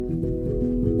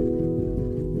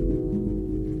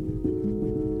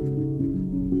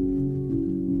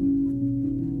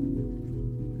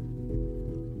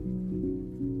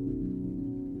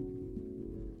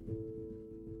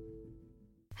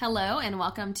Hello and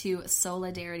welcome to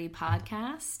Solidarity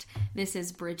Podcast. This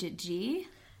is Bridget G.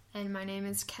 And my name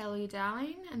is Kelly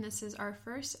Dowling, and this is our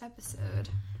first episode.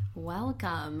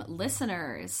 Welcome,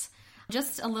 listeners.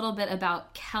 Just a little bit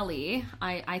about Kelly.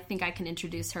 I think I can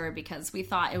introduce her because we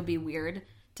thought it would be weird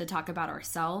to talk about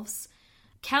ourselves.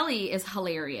 Kelly is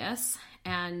hilarious,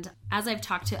 and as I've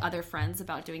talked to other friends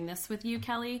about doing this with you,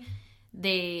 Kelly,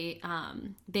 they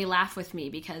laugh with me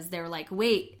because they're like,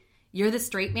 wait, you're the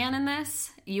straight man in this?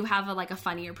 You have a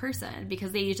funnier person,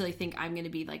 because they usually think I'm going to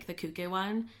be like the cuckoo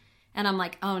one. And I'm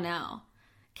like, oh no,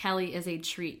 Kelly is a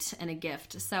treat and a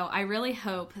gift. So I really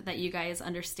hope that you guys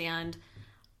understand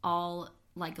all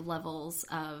levels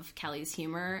of Kelly's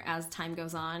humor as time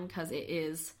goes on, because it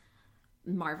is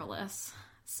marvelous.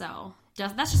 So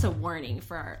that's just a warning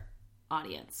for our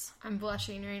audience. I'm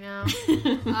blushing right now.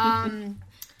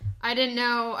 I didn't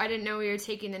know we were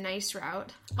taking the nice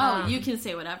route. Oh, you can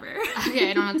say whatever. Okay,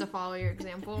 I don't have to follow your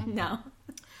example.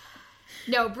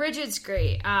 No, Bridget's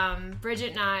great.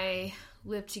 Bridget and I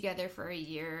lived together for a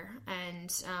year,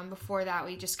 and before that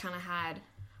we just kind of had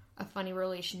a funny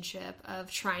relationship of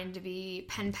trying to be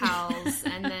pen pals,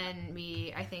 and then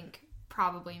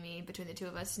probably me, between the two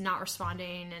of us, not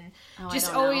responding, and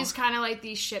just always kind of like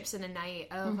these ships in the night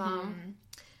of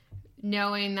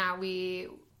knowing that we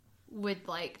would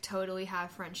totally have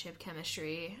friendship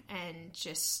chemistry and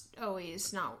just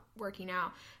always not working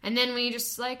out. And then we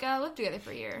just lived together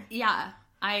for a year. Yeah.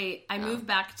 I moved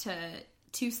back to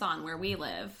Tucson where we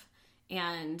live,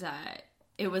 and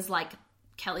it was like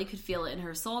Kelly could feel it in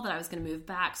her soul that I was going to move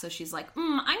back. So she's like,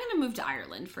 I'm going to move to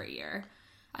Ireland for a year.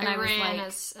 And I ran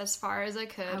as far as I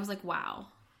could. I was like, wow.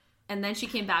 And then she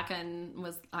came back and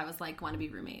I was like, want to be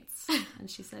roommates? And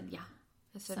she said, yeah.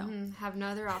 I said, have no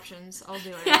other options. I'll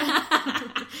do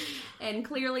it. And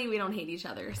clearly we don't hate each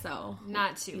other, so.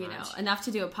 Not too much. Enough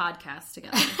to do a podcast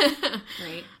together.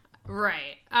 Right?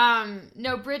 Right.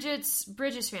 No,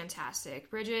 Bridget's fantastic.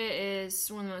 Bridget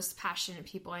is one of the most passionate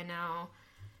people I know.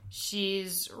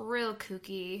 She's real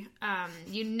kooky.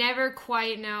 You never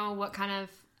quite know what kind of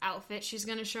outfit she's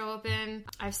going to show up in.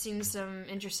 I've seen some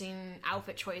interesting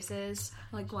outfit choices.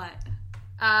 Like what?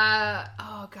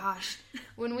 Oh gosh.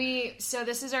 So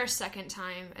this is our second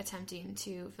time attempting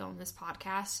to film this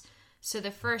podcast. So the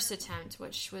first attempt,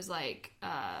 which was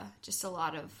just a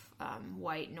lot of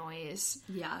white noise.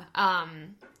 Yeah.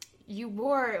 You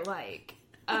wore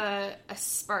a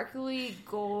sparkly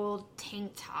gold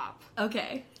tank top.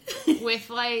 Okay.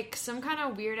 With some kind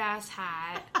of weird ass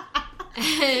hat.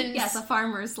 And yes, a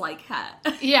farmer's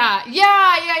hat. Yeah.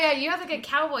 You have a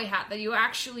cowboy hat that you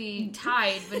actually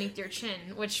tied beneath your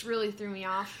chin, which really threw me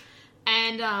off.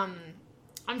 And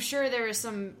I'm sure there was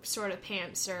some sort of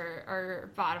pants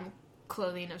or bottom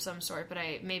clothing of some sort, but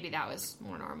maybe that was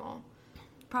more normal.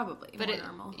 Probably more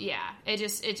normal. Yeah. It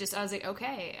just I was like,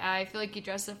 okay, I feel like you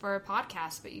dressed up for a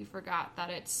podcast, but you forgot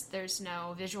that there's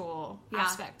no visual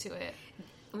aspect to it.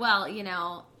 Well,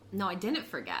 no, I didn't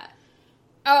forget.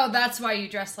 Oh, that's why you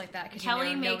dressed like that, because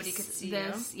nobody could see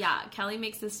this, you. Yeah, Kelly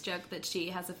makes this joke that she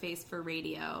has a face for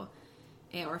radio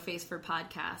or face for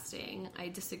podcasting. I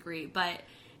disagree, but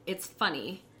it's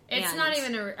funny. It's not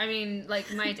even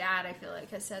my dad, I feel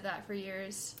like, has said that for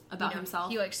years. About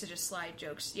himself? He likes to just slide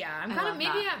jokes. Yeah,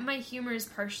 my humor is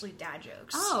partially dad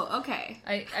jokes. Oh, okay.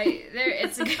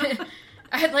 It's a good...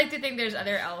 I'd like to think there's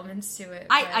other elements to it.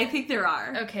 I think there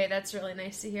are. Okay, that's really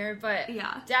nice to hear. But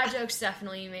yeah, dad jokes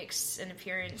definitely makes an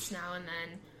appearance now and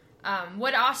then.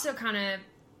 What also kind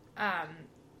of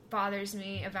bothers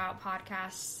me about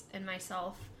podcasts and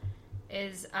myself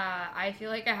is I feel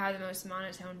like I have the most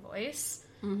monotone voice.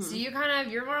 Mm-hmm. So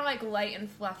you're more light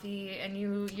and fluffy, and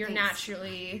you're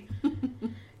naturally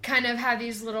kind of have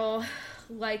these little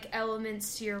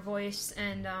elements to your voice,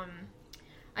 and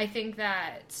I think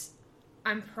that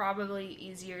I'm probably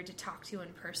easier to talk to in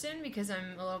person because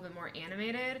I'm a little bit more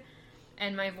animated,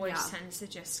 and my voice tends to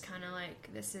just kind of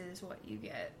this is what you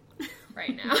get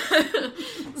right now.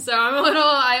 So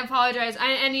I apologize.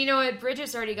 And you know what?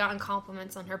 Bridget's already gotten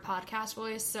compliments on her podcast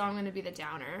voice, so I'm going to be the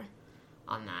downer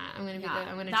on that. I'm going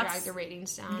to drag the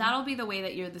ratings down. That'll be the way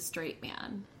that you're the straight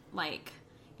man.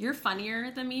 You're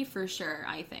funnier than me for sure,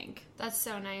 I think. That's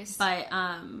so nice. But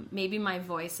maybe my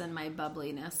voice and my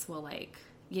bubbliness will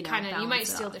you might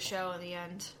steal the show in the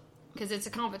end, because it's a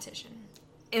competition.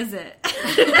 Is it?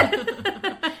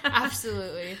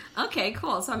 Absolutely. Okay,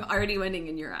 cool. So I'm already winning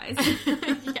in your eyes.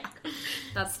 Yeah.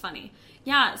 That's funny.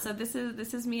 Yeah, so this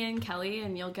is me and Kelly,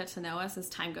 and you'll get to know us as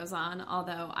time goes on,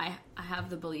 although I have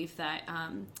the belief that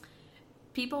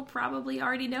people probably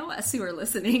already know us who are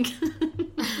listening.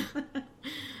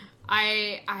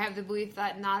 I have the belief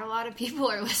that not a lot of people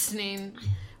are listening,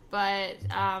 But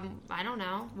I don't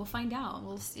know. We'll find out.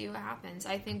 We'll see what happens.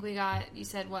 I think we got, you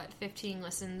said, 15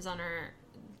 listens on our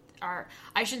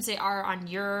I shouldn't say on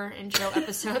your intro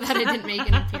episode that I didn't make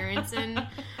an appearance in.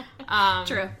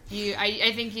 True.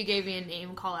 I think you gave me a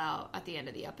name call out at the end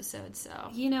of the episode,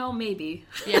 so. Maybe.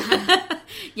 Yeah.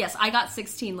 Yes, I got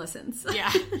 16 listens.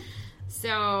 Yeah.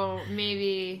 So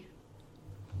maybe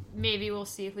we'll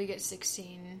see if we get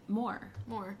 16 more.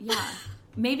 Yeah.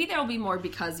 Maybe there'll be more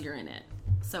because you're in it.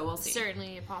 So we'll see.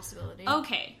 Certainly a possibility.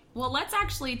 Okay. Well, let's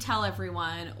actually tell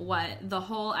everyone what the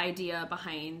whole idea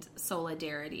behind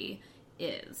Solidarity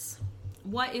is.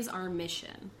 What is our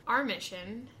mission? Our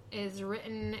mission is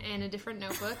written in a different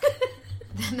notebook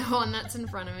than the one that's in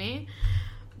front of me.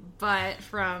 But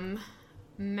from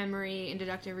memory and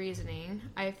deductive reasoning,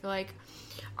 I feel like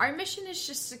our mission is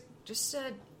just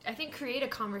to I think create a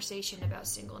conversation about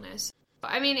singleness.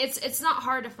 I mean, it's not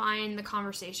hard to find the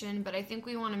conversation, but I think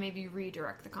we want to maybe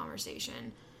redirect the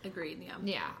conversation. Agreed, yeah.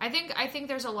 Yeah. I think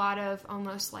there's a lot of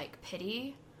almost like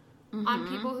pity on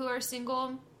people who are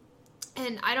single,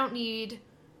 and I don't need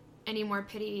any more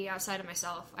pity outside of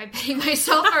myself. I pity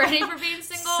myself already for being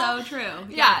single. So true.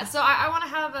 Yeah. So I want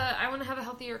to have a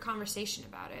healthier conversation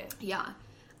about it. Yeah.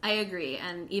 I agree.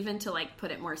 And even to like put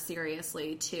it more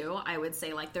seriously too, I would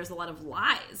say like there's a lot of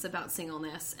lies about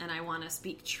singleness, and I want to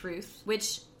speak truth,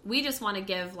 which we just want to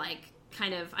give like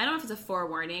kind of, I don't know if it's a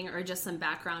forewarning or just some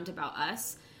background about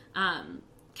us. Kelly,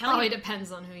 Probably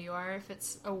depends on who you are, if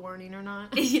it's a warning or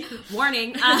not.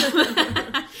 Warning.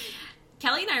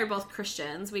 Kelly and I are both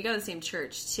Christians. We go to the same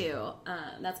church too.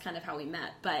 That's kind of how we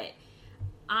met. But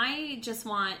I just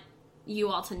want you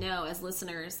all to know as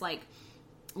listeners, like,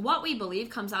 what we believe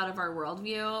comes out of our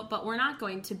worldview, but we're not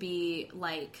going to be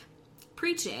like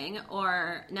preaching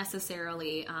or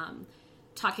necessarily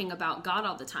talking about God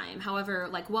all the time. However,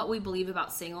 like what we believe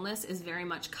about singleness is very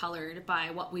much colored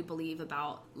by what we believe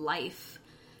about life.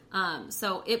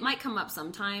 So it might come up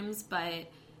sometimes, but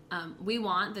we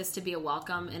want this to be a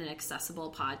welcome and an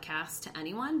accessible podcast to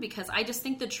anyone, because I just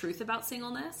think the truth about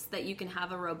singleness, that you can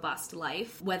have a robust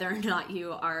life, whether or not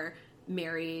you are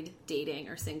married, dating,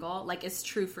 or single, like it's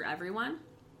true for everyone,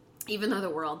 even though the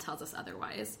world tells us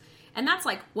otherwise. And that's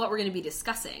like what we're going to be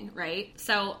discussing, right?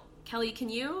 So Kelly, can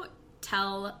you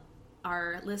tell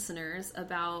our listeners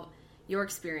about your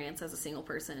experience as a single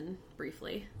person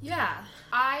briefly? Yeah,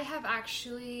 I have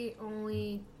actually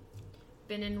only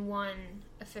been in one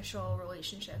official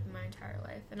relationship in my entire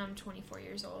life, and I'm 24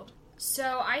 years old.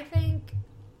 So I think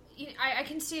I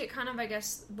can see it kind of, I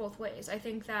guess, both ways. I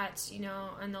think that,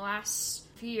 in the last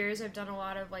few years, I've done a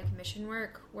lot of, like, mission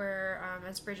work where,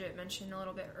 as Bridget mentioned a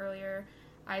little bit earlier,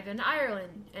 I've been to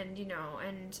Ireland,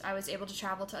 and I was able to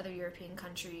travel to other European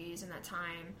countries in that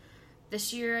time.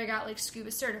 This year, I got, like, scuba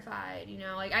certified,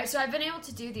 so I've been able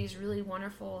to do these really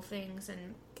wonderful things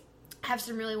and have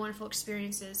some really wonderful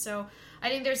experiences. So I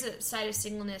think there's a side of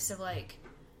singleness of, like,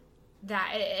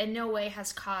 that in no way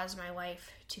has caused my life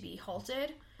to be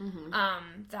halted. Mm-hmm.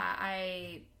 That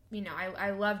I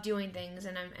love doing things,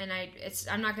 and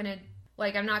I'm not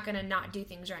gonna not do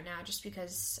things right now just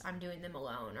because I'm doing them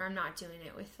alone, or I'm not doing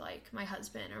it with like my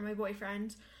husband or my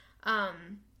boyfriend.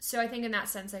 So I think in that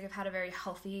sense, like, I've had a very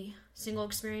healthy single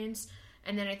experience,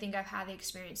 and then I think I've had the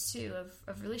experience too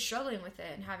of really struggling with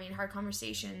it and having hard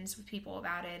conversations with people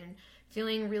about it, and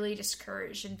feeling really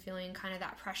discouraged and feeling kind of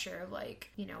that pressure of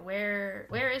like, where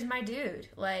is my dude?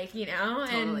 Like,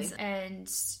 Totally.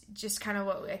 and just kind of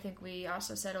what I think we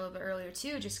also said a little bit earlier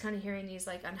too, just kind of hearing these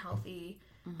like unhealthy,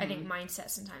 I think, mindset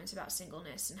sometimes about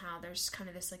singleness, and how there's kind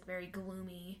of this like very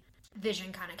gloomy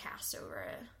vision kind of cast over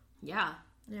it. Yeah.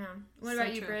 Yeah. What So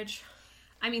about you, true. Bridge?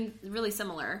 I mean, really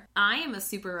similar. I am a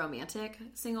super romantic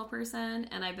single person,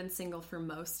 and I've been single for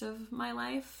most of my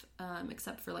life,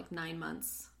 except for like 9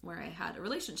 months where I had a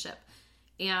relationship.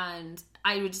 And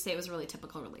I would just say it was a really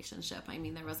typical relationship. I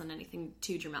mean, there wasn't anything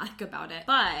too dramatic about it.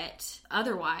 But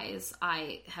otherwise,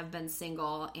 I have been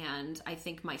single, and I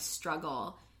think my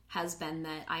struggle has been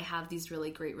that I have these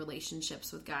really great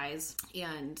relationships with guys,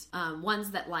 and ones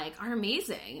that like are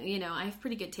amazing. I have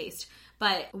pretty good taste.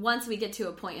 But once we get to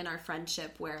a point in our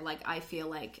friendship where like I feel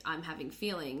like I'm having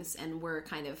feelings, and we're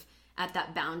kind of at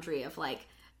that boundary of like,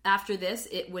 after this,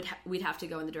 we'd have to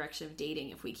go in the direction of dating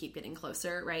if we keep getting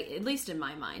closer, right? At least in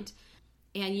my mind.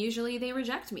 And usually they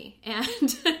reject me.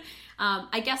 And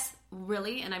I guess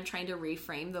really, and I'm trying to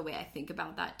reframe the way I think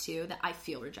about that too, that I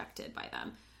feel rejected by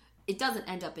them. It doesn't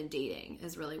end up in dating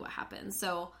is really what happens.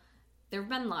 So there have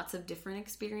been lots of different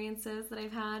experiences that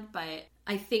I've had, but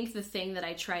I think the thing that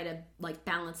I try to like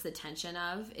balance the tension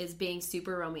of is being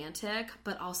super romantic,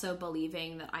 but also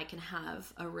believing that I can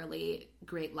have a really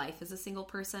great life as a single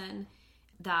person,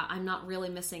 that I'm not really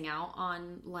missing out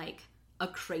on like a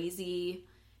crazy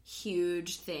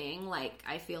huge thing like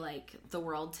I feel like the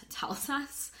world tells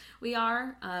us we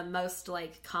are. Most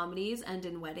like comedies end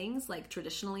in weddings, like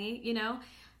traditionally, you know,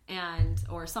 and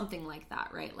or something like that,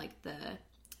 right? Like the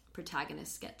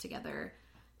protagonists get together.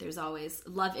 There's always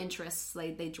love interests,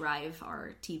 like they drive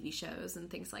our TV shows and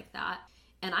things like that.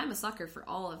 And I'm a sucker for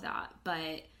all of that,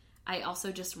 but I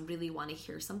also just really want to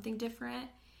hear something different.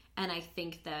 And I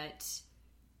think that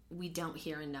we don't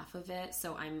hear enough of it.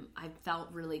 So I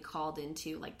felt really called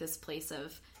into like this place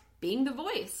of being the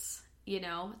voice, you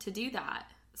know, to do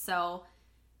that. So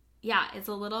yeah, it's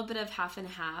a little bit of half and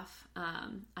half.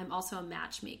 I'm also a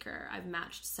matchmaker. I've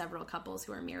matched several couples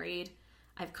who are married.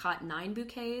 I've caught 9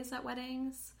 bouquets at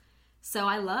weddings. So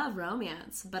I love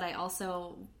romance, but I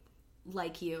also,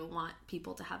 like you, want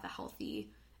people to have a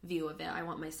healthy view of it. I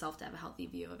want myself to have a healthy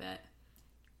view of it.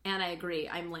 And I agree.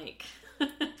 I'm like,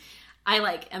 I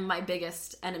like am my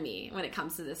biggest enemy when it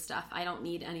comes to this stuff. I don't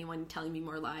need anyone telling me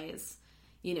more lies.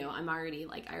 You know, I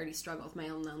already struggle with my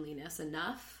own loneliness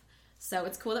enough. So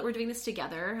it's cool that we're doing this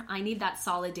together. I need that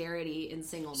solidarity in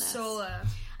singleness. Sola.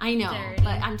 I know, Darity.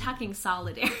 but I'm talking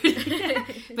solidarity.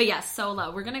 But yes,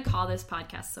 Sola. We're going to call this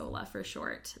podcast Sola for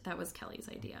short. That was Kelly's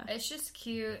idea. It's just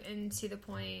cute and to the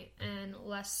point and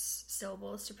less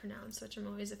syllables to pronounce, which I'm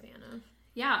always a fan of.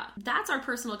 Yeah, that's our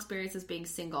personal experience as being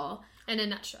single. In a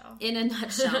nutshell.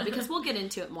 Because we'll get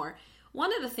into it more.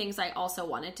 One of the things I also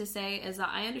wanted to say is that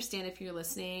I understand if you're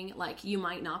listening, like you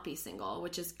might not be single,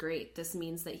 which is great. This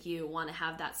means that you want to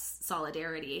have that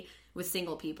solidarity with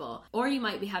single people, or you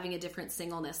might be having a different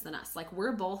singleness than us. Like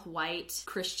we're both white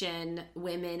Christian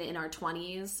women in our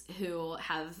 20s who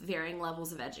have varying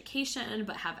levels of education,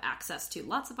 but have access to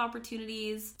lots of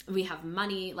opportunities. We have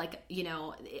money. Like, you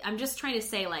know, I'm just trying to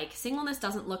say like singleness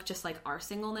doesn't look just like our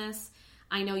singleness.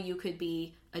 I know you could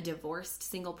be a divorced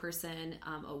single person,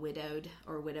 a widowed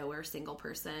or widower single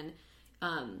person.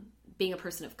 Being a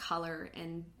person of color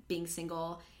and being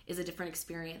single is a different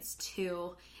experience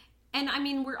too. And I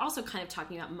mean, we're also kind of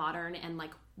talking about modern and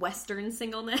like Western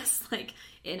singleness, like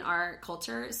in our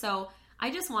culture. So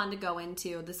I just wanted to go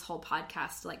into this whole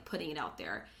podcast, like putting it out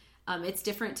there. It's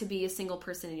different to be a single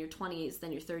person in your 20s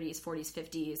than your 30s, 40s,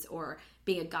 50s, or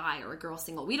being a guy or a girl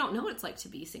single. We don't know what it's like to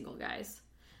be single, guys.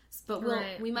 But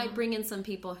we might bring in some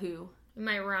people who... We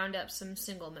might round up some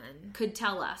single men. Could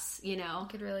tell us, you know.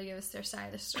 Could really give us their side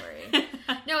of the story.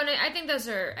 No, and I think those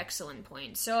are excellent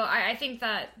points. So I think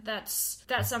that's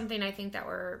something I think that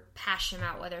we're passionate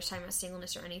about, whether it's talking about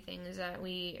singleness or anything, is that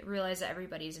we realize that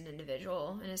everybody's an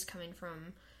individual and is coming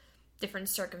from different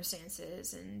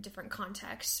circumstances and different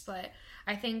contexts. But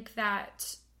I think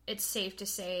that it's safe to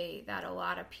say that a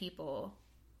lot of people,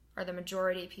 or the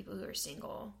majority of people who are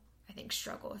single, I think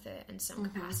struggle with it in some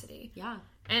capacity. Yeah.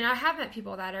 And I have met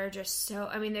people that are just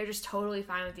they're just totally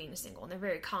fine with being single and they're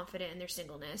very confident in their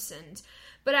singleness.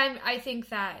 But I think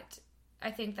that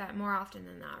more often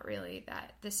than not, really,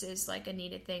 that this is like a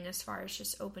needed thing as far as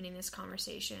just opening this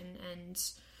conversation and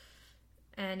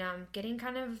getting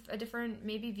kind of a different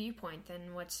maybe viewpoint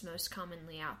than what's most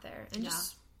commonly out there. And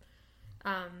just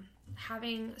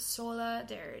having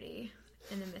solidarity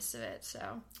in the midst of it.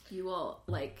 So you will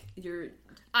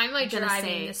I'm like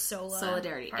driving the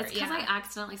solidarity part, it's because I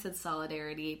accidentally said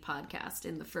solidarity podcast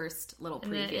in the first little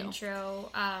preview, the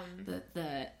intro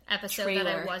the episode trailer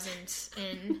that I wasn't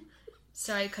in,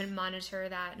 so I couldn't monitor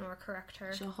that nor correct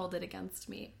her. She'll hold it against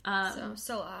me.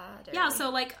 Solidarity. Yeah,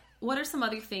 so like what are some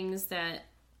other things that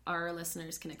our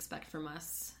listeners can expect from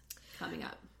us coming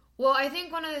up? Well, I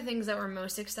think one of the things that we're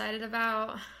most excited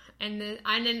about,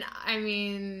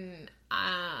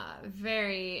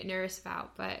 very nervous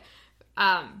about, but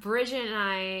Bridget and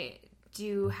I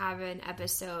do have an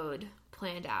episode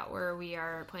planned out where we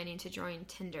are planning to join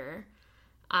Tinder.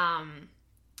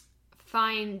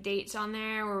 Find dates on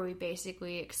there where we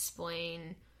basically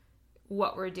explain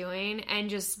what we're doing and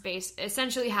just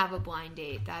essentially have a blind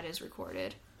date that is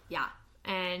recorded. Yeah.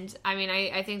 And I mean,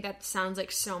 I think that sounds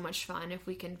like so much fun if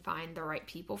we can find the right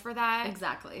people for that.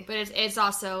 Exactly. But it's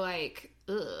also like,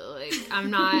 like I'm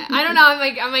not, I don't know,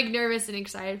 I'm like nervous and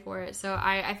excited for it. So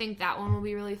I think that one will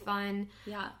be really fun.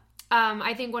 Yeah.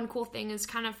 I think one cool thing is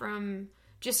kind of from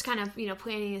just kind of, you know,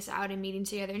 planning this out and meeting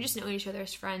together and just knowing each other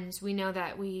as friends. We know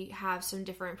that we have some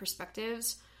different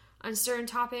perspectives on certain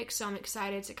topics. So I'm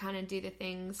excited to kind of do the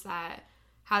things that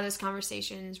have those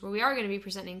conversations where we are going to be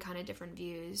presenting kind of different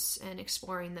views and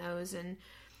exploring those. And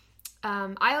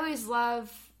I always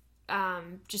love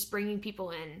just bringing people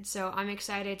in. So I'm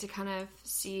excited to kind of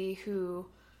see who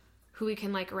we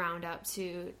can like round up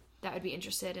to that would be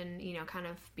interested in, you know, kind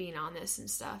of being on this and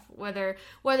stuff, whether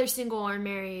single or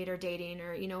married or dating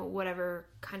or, you know, whatever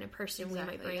kind of person we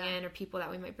might bring in or people that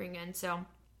we might bring in. So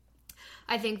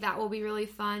I think that will be really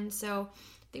fun. So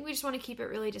I think we just want to keep it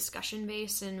really discussion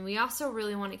based, and we also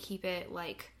really want to keep it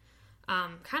like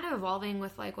kind of evolving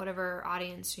with like whatever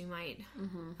audience we might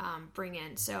bring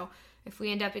in. So if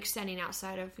we end up extending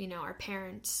outside of, you know, our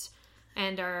parents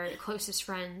and our closest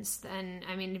friends, then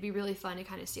I mean it'd be really fun to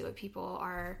kind of see what people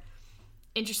are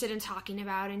interested in talking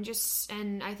about,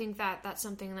 and I think that that's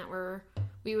something that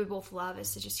we would both love,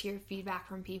 is to just hear feedback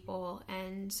from people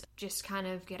and just kind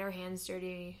of get our hands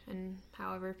dirty and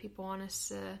however people want us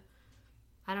to,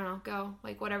 I don't know, go,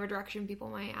 like whatever direction people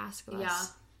might ask of us. Yeah,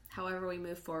 however we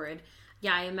move forward.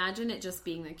 Yeah, I imagine it just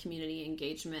being the community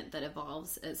engagement that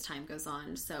evolves as time goes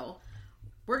on. So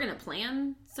we're going to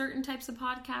plan certain types of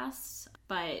podcasts,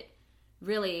 but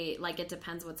really, like, it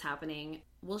depends what's happening.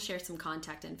 We'll share some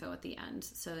contact info at the end.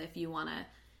 So if you want to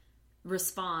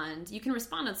respond, you can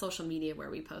respond on social media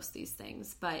where we post these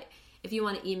things. But if you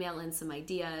want to email in some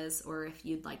ideas, or if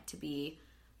you'd like to be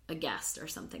a guest or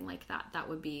something like that, that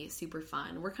would be super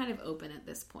fun. We're kind of open at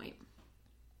this point.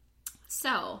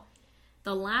 So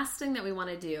the last thing that we want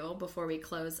to do before we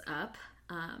close up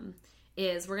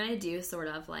is we're going to do sort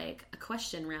of like a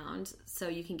question round so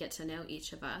you can get to know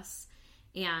each of us.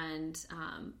 And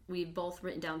we've both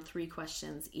written down 3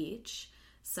 questions each.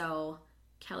 So,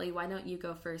 Kelly, why don't you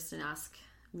go first and ask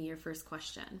me your first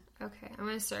question? Okay, I'm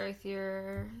going to start with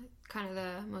your kind of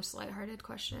the most lighthearted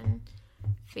question.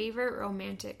 Favorite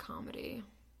romantic comedy?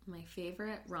 My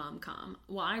favorite rom-com.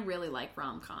 Well, I really like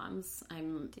rom-coms.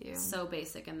 I'm so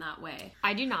basic in that way.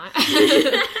 I do not.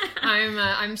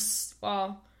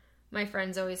 Well, my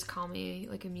friends always call me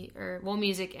like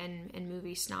music and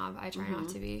movie snob. I try not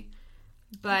to be.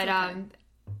 But okay.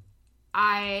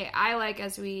 I like,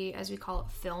 as we call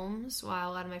it, films, while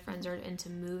a lot of my friends are into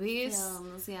movies.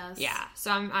 Films, yes. Yeah.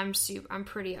 So I'm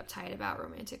pretty uptight about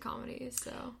romantic comedies.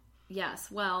 So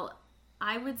yes. Well,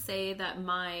 I would say that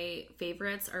my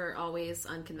favorites are always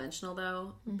unconventional,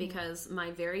 though, because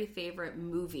my very favorite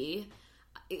movie,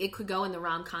 it could go in the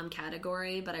rom-com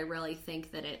category, but I really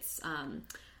think that it's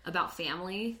about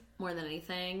family more than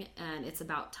anything, and it's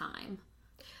about time.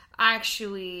 I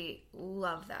actually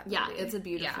love that movie. Yeah, it's a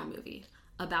beautiful movie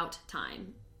about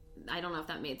time. I don't know if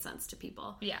that made sense to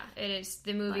people. Yeah, it is.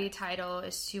 The movie title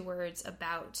is 2 words,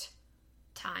 about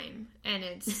time, and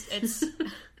it's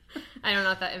I don't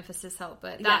know if that emphasis helped,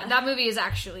 but that movie is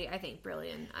actually, I think,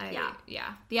 brilliant.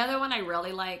 Yeah. The other one I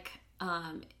really like,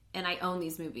 and I own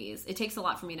these movies. It takes a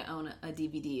lot for me to own a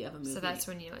DVD of a movie. So that's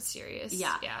when you know it's serious.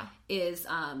 Yeah. Is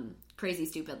Crazy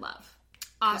Stupid Love.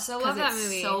 Also love that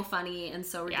movie. It's so funny and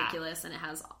so ridiculous, and it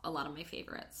has a lot in my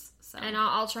favorites. So. And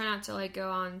I'll try not to like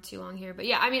go on too long here, but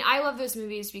yeah, I mean, I love those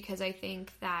movies because I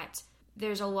think that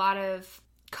there's a lot of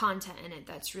content in it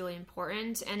that's really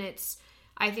important, and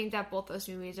I think that both those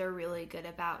movies are really good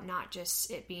about not just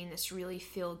it being this really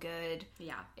feel-good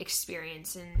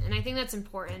experience, and I think that's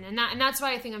important, and that's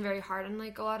why I think I'm very hard on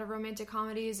like a lot of romantic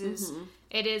comedies is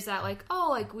it is that like, oh,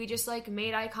 like we just like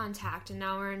made eye contact and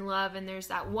now we're in love, and there's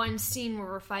that one scene where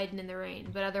we're fighting in the rain,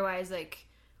 but otherwise like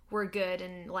we're good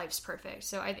and life's perfect.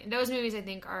 So I think those movies I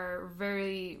think are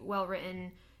very well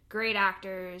written, great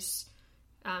actors,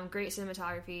 great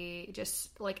cinematography,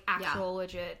 just like actual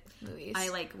legit movies. I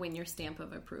like win your stamp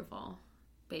of approval,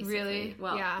 basically. Really?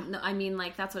 Well, no, I mean,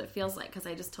 like, that's what it feels like, because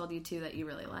I just told you, too, that you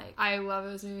really like. I love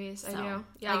those movies. So, I do.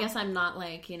 Yeah. I guess I'm not,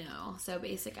 like, you know, so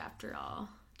basic after all.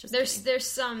 Just there's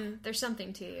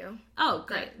something to you. Oh,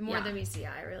 great. More than meets the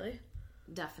eye, really.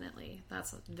 Definitely.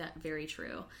 That's very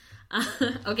true.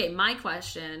 Okay, my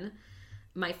question,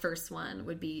 my first one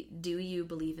would be, do you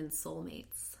believe in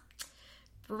soulmates?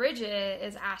 Bridget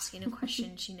is asking a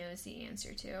question she knows the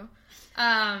answer to.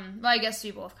 Well, I guess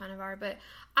we both kind of are, but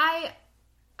I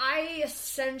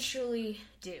essentially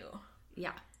do.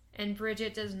 Yeah. And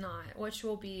Bridget does not, which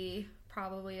will be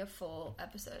probably a full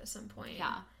episode at some point.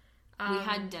 Yeah. We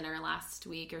had dinner last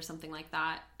week or something like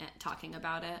that, talking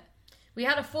about it. We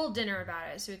had a full dinner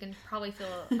about it, so we can probably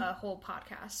fill a whole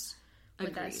podcast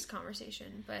with this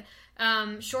conversation. But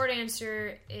short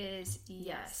answer is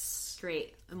yes.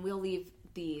 Great. And we'll leave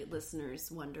the listeners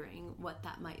wondering what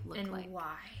that might look like. And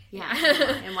why. Yeah.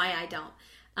 And why I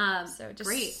don't. So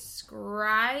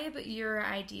describe your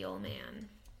ideal man.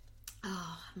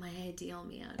 Oh, my ideal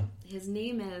man. His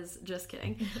name is, just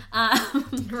kidding.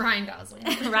 Ryan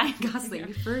Gosling. Ryan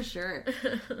Gosling, for sure.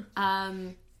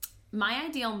 My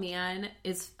ideal man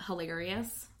is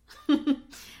hilarious.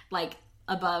 Like,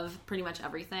 above pretty much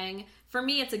everything. For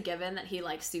me, it's a given that he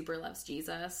like super loves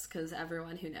Jesus, because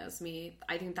everyone who knows me,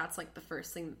 I think that's like the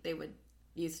first thing that they would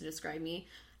use to describe me.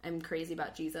 I'm crazy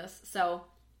about Jesus. So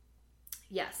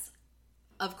yes,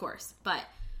 of course, but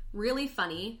really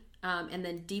funny, and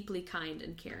then deeply kind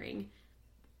and caring,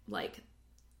 like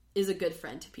is a good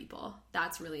friend to people.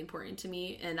 That's really important to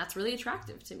me, and that's really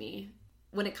attractive to me.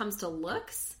 When it comes to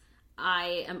looks,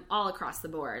 I am all across the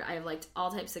board. I have liked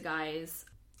all types of guys,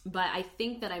 but I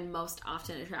think that I'm most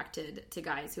often attracted to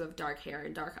guys who have dark hair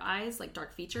and dark eyes, like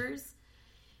dark features.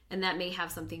 And that may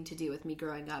have something to do with me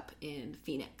growing up in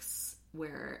Phoenix,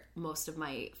 where most of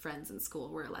my friends in school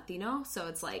were Latino. So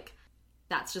it's like,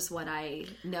 that's just what I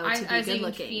know to be good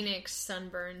looking. Phoenix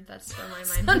sunburned. That's where my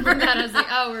mind went. That I was like,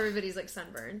 oh, everybody's like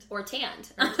sunburned or tanned.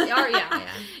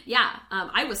 Yeah.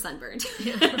 I was sunburned,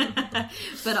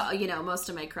 but most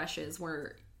of my crushes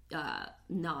were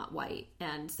not white,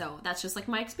 and so that's just like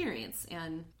my experience.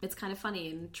 And it's kind of funny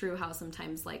and true how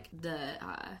sometimes like the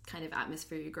kind of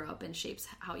atmosphere you grow up in shapes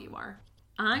how you are.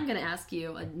 I'm gonna ask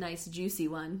you a nice juicy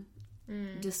one.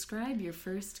 Describe your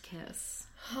first kiss.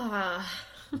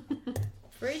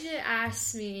 Bridget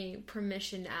asked me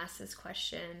permission to ask this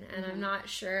question, and I'm not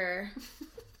sure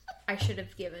I should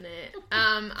have given it.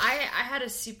 I had a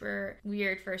super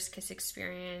weird first kiss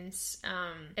experience.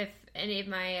 If any of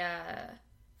my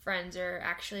friends are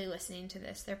actually listening to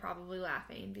this, they're probably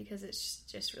laughing because it's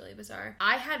just really bizarre.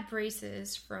 I had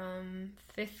braces from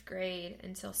 5th grade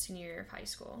until senior year of high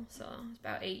school, so it's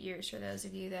about 8 years for those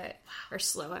of you that are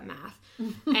slow at math.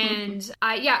 And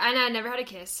I never had a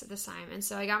kiss at this time, and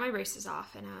so I got my braces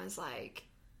off, and I was like,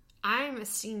 I'm a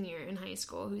senior in high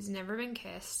school who's never been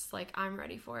kissed, like I'm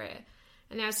ready for it.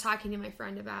 And I was talking to my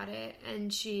friend about it,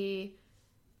 and she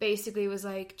basically was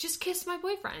like, just kiss my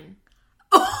boyfriend.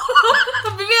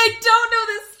 Maybe I don't know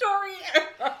this story.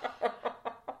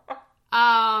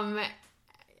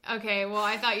 Okay, well,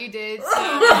 I thought you did, so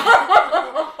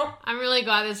I'm really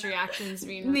glad this reaction's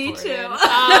being recorded. Me too.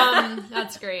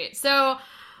 That's great. So,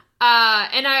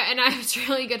 and I was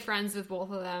really good friends with both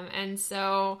of them, and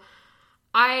so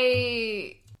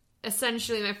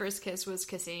essentially my first kiss was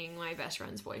kissing my best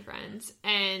friend's boyfriend,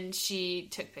 and she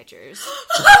took pictures.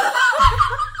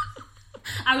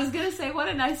 I was gonna say, what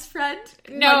a nice friend.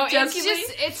 No,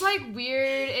 it's like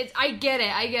weird. I get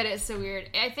it. It's so weird.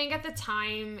 I think at the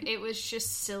time it was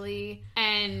just silly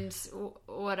and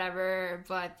whatever,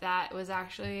 but that was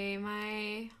actually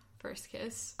my first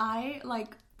kiss. I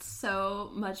like so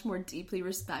much more deeply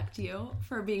respect you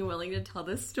for being willing to tell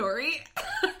this story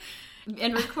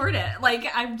and record it.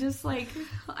 Like, I'm just like,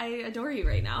 I adore you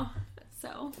right now.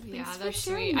 So, yeah, that's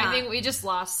sweet. I think we just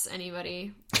lost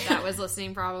anybody that was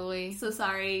listening, probably. So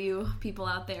sorry, you people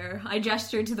out there. I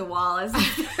gestured to the wall as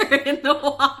if they're in the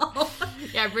wall.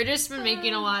 Yeah, Bridget's been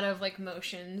making a lot of like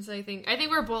motions. I think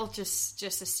we're both just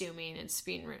assuming it's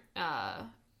being, not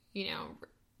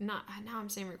now I'm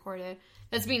saying recorded.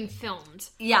 That's being filmed.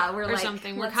 Yeah, we're or like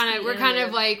something. We're kind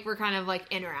of like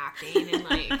interacting and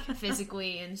like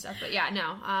physically and stuff. But yeah,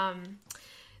 no.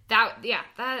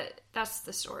 That's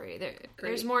the story.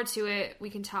 There's more to it. We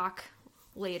can talk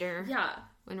later. Yeah.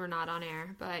 When we're not on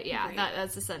air. But yeah,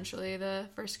 that's essentially the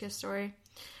first kiss story.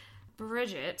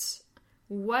 Bridget,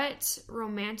 what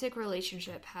romantic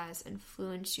relationship has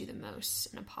influenced you the most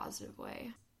in a positive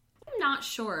way? I'm not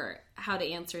sure how to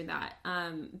answer that,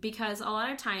 because a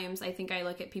lot of times I think I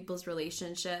look at people's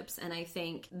relationships and I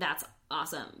think that's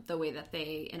awesome, the way that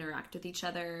they interact with each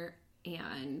other.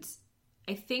 And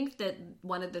I think that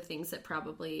one of the things that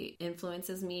probably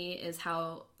influences me is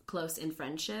how close in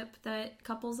friendship that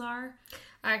couples are.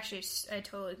 I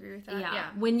totally agree with that. Yeah.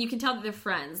 When you can tell that they're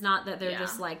friends, not that they're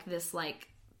just like this like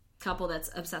couple that's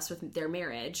obsessed with their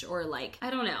marriage, or like, I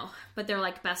don't know, but they're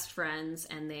like best friends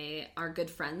and they are good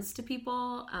friends to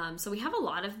people. So we have a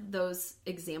lot of those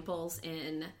examples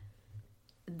in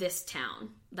this town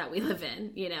that we live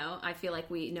in. I feel like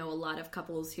we know a lot of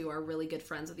couples who are really good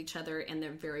friends with each other and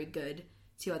they're very good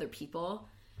to other people.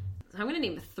 I'm going to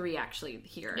name 3 actually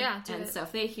here. Yeah, so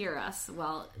if they hear us,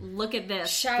 well, look at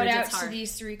this. Shout out to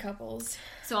these 3 couples.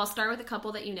 So I'll start with a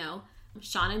couple that you know.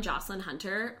 Sean and Jocelyn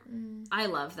Hunter. I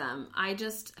love them. I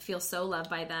just feel so loved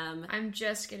by them. I'm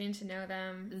just getting to know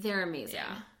them. They're amazing.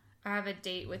 Yeah. I have a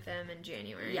date with them in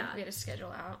January. Yeah. We got to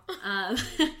schedule out.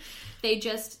 They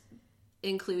just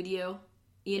include you,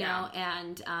 know,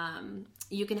 and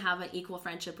you can have an equal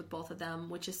friendship with both of them,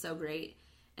 which is so great.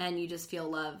 And you just feel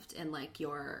loved and like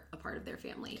you're a part of their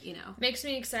family, Makes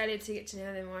me excited to get to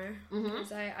know them more.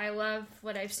 Because I love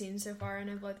what I've seen so far and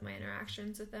I've loved my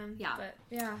interactions with them. Yeah. But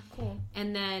yeah, cool.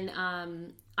 And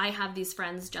then I have these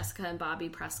friends, Jessica and Bobby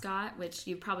Prescott, which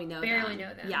you probably know Barely them.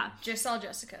 know them. Yeah. Just saw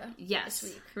Jessica Yes.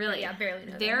 this week. Really? Yeah, barely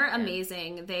know them. They're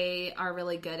amazing. They are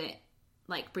really good at,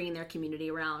 like, bringing their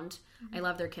community around. I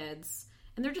love their kids.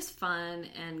 And they're just fun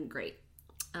and great.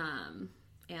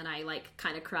 And I, like,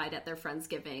 kind of cried at their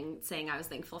Friendsgiving saying I was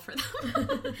thankful for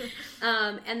them.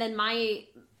 And then my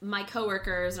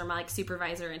coworkers, or my, like,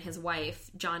 supervisor and his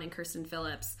wife, John and Kirsten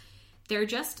Phillips, they're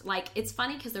just, like, it's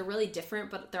funny because they're really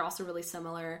different, but they're also really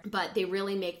similar. But they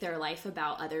really make their life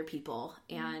about other people.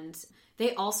 And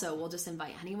they also will just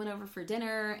invite anyone over for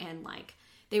dinner. And, like,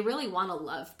 they really want to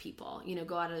love people, you know,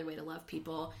 go out of their way to love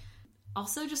people.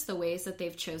 Also, just the ways that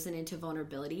they've chosen into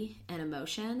vulnerability and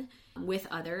emotion with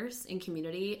others in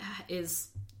community is,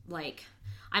 like,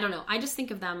 I don't know. I just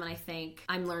think of them and I think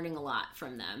I'm learning a lot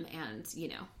from them. And, you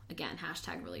know, again,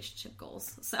 hashtag relationship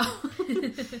goals. So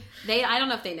I don't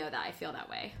know if they know that. I feel that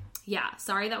way. Yeah.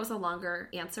 Sorry, that was a longer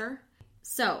answer.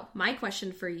 So my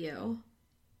question for you,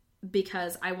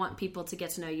 because I want people to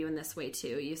get to know you in this way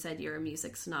too. You said you're a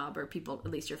music snob, or people,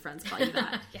 at least your friends call you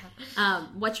that. Yeah.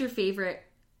 What's your favorite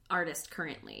artist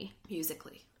currently,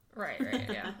 musically? Right,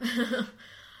 yeah.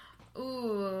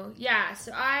 Ooh, yeah,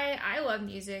 so I love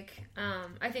music.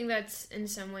 I think that's in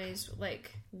some ways,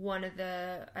 like, one of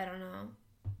the, I don't know,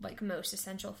 like, most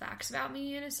essential facts about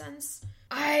me, in a sense.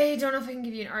 I don't know if I can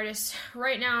give you an artist.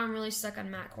 Right now, I'm really stuck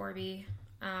on Matt Corby.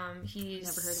 He's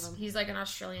never heard of him. He's like an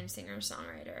Australian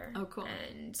singer-songwriter. Oh, cool.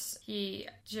 And he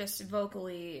just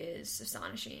vocally is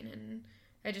astonishing, and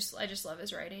I just love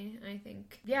his writing. And I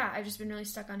think, yeah, I've just been really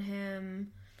stuck on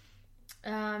him.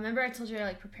 Remember I told you I,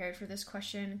 like, prepared for this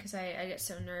question because I get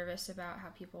so nervous about how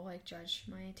people, like, judge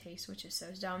my taste, which is so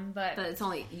dumb. But it's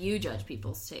only you judge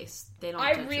people's taste. They don't.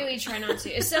 I judge really yours. try not to.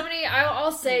 If somebody,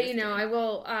 I'll say, you know, I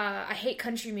will. I hate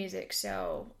country music,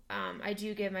 so I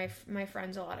do give my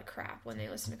friends a lot of crap when they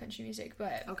listen to country music.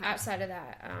 But outside of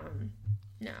that,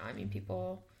 no. I mean,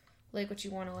 people like what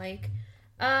you want to like.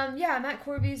 Yeah, Matt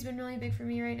Corby's been really big for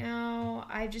me right now.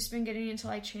 I've just been getting into,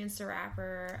 like, Chance the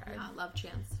Rapper. I love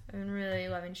Chance. I've been really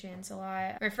loving Chance a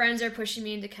lot. My friends are pushing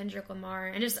me into Kendrick Lamar,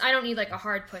 and I don't need, like, a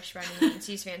hard push by any means.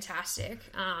 He's fantastic.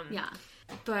 Yeah.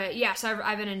 But yeah, so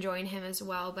I've been enjoying him as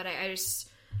well, but I just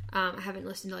haven't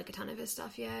listened to, like, a ton of his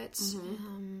stuff yet.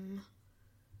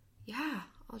 Yeah,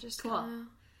 I'll just cool.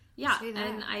 say that.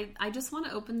 And I just want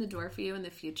to open the door for you in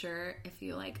the future if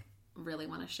you, like, really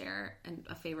want to share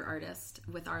a favorite artist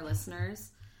with our listeners.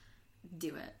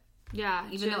 Do it. Yeah,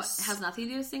 even though it has nothing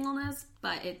to do with singleness,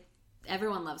 but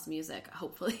everyone loves music,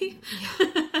 hopefully.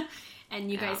 Yeah. And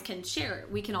you guys can share.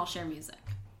 We can all share music.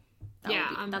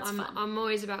 That's fun. I'm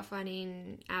always about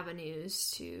finding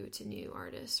avenues to new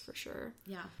artists, for sure.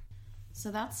 Yeah.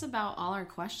 So that's about all our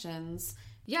questions.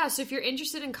 Yeah, so if you're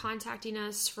interested in contacting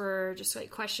us for just,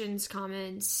 like, questions,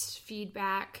 comments,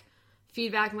 feedback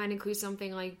might include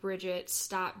something like, Bridget,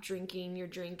 stop drinking your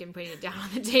drink and putting it down on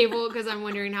the table, because I'm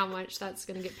wondering how much that's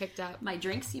going to get picked up. My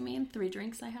drinks, you mean? 3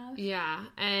 drinks I have? Yeah,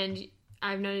 and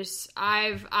I've noticed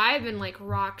I've been, like,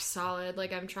 rock solid.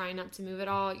 Like, I'm trying not to move at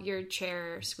all. Your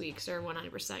chair squeaks are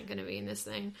 100% going to be in this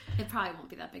thing. It probably won't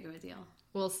be that big of a deal.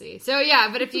 We'll see. So, yeah,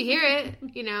 but if you hear it,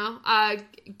 you know,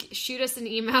 shoot us an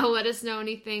email. Let us know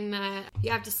anything that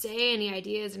you have to say, any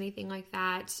ideas, anything like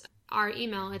that. Our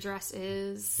email address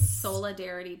is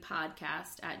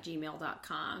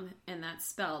solidaritypodcast@gmail.com, and that's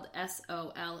spelled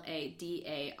SOLADARITY,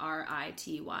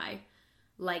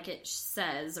 like it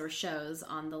says or shows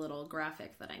on the little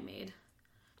graphic that I made.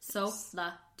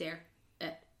 Solidarity.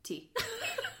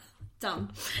 Dumb.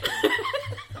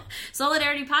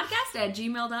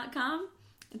 Solidaritypodcast@gmail.com.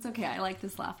 It's okay. I like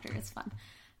this laughter. It's fun.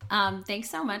 Thanks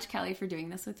so much, Kelly, for doing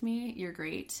this with me. You're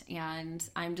great. And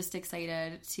I'm just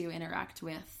excited to interact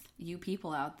with you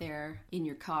people out there in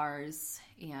your cars.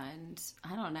 And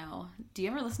I don't know. Do you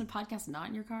ever listen to podcasts not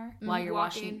in your car? While you're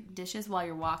washing dishes, while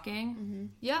you're walking? Mm-hmm.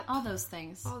 Yep. All those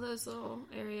things. All those little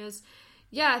areas.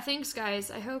 Yeah, thanks, guys.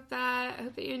 I hope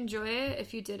that you enjoy it.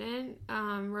 If you didn't,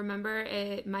 remember,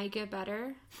 it might get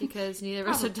better because neither of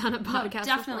us have done a podcast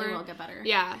definitely before. Will get better.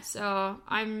 Yeah, so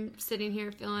I'm sitting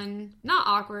here feeling not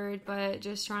awkward, but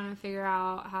just trying to figure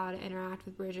out how to interact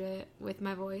with Bridget with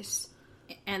my voice.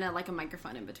 And a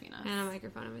microphone in between us.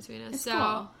 It's so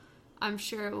cool. I'm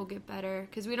sure it will get better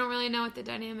because we don't really know what the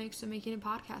dynamics of making a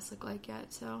podcast look like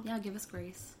yet. So yeah, give us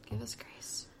grace. Give us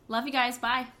grace. Love you guys.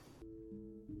 Bye.